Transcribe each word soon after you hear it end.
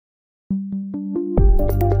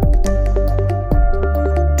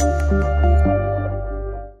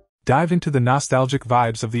Dive into the nostalgic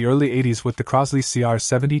vibes of the early 80s with the Crosley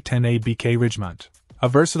CR7010A BK Ridgemont, a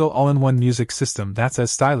versatile all-in-one music system that's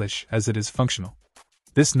as stylish as it is functional.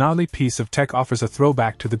 This gnarly piece of tech offers a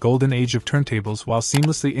throwback to the golden age of turntables while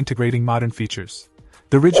seamlessly integrating modern features.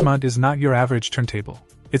 The Ridgemont is not your average turntable.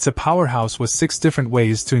 It's a powerhouse with 6 different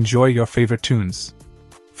ways to enjoy your favorite tunes.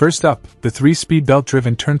 First up, the 3-speed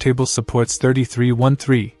belt-driven turntable supports 33,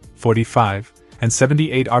 13, 45, and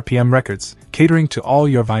 78 RPM records, catering to all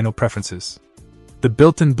your vinyl preferences. The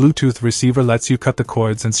built-in Bluetooth receiver lets you cut the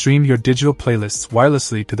cords and stream your digital playlists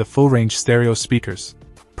wirelessly to the full-range stereo speakers,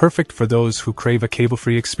 perfect for those who crave a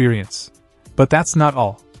cable-free experience. But that's not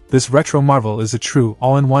all. This retro marvel is a true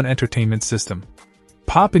all-in-one entertainment system.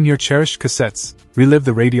 Pop in your cherished cassettes, relive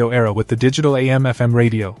the radio era with the digital AM/FM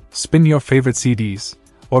radio, spin your favorite CDs,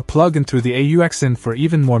 or plug in through the AUX in for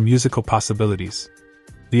even more musical possibilities.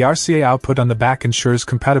 The RCA output on the back ensures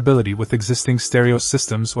compatibility with existing stereo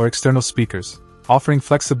systems or external speakers, offering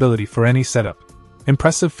flexibility for any setup.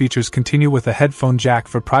 Impressive features continue with a headphone jack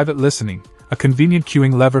for private listening, a convenient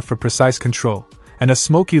cueing lever for precise control, and a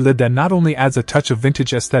smoky lid that not only adds a touch of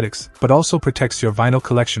vintage aesthetics but also protects your vinyl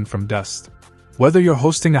collection from dust. Whether you're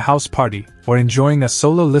hosting a house party or enjoying a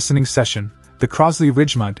solo listening session, the Crosley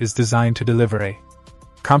Ridgemont is designed to deliver a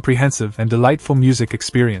comprehensive and delightful music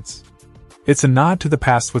experience. It's a nod to the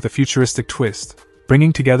past with a futuristic twist,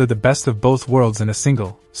 bringing together the best of both worlds in a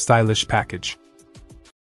single, stylish package.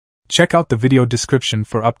 Check out the video description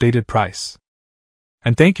for updated price.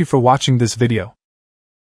 And thank you for watching this video.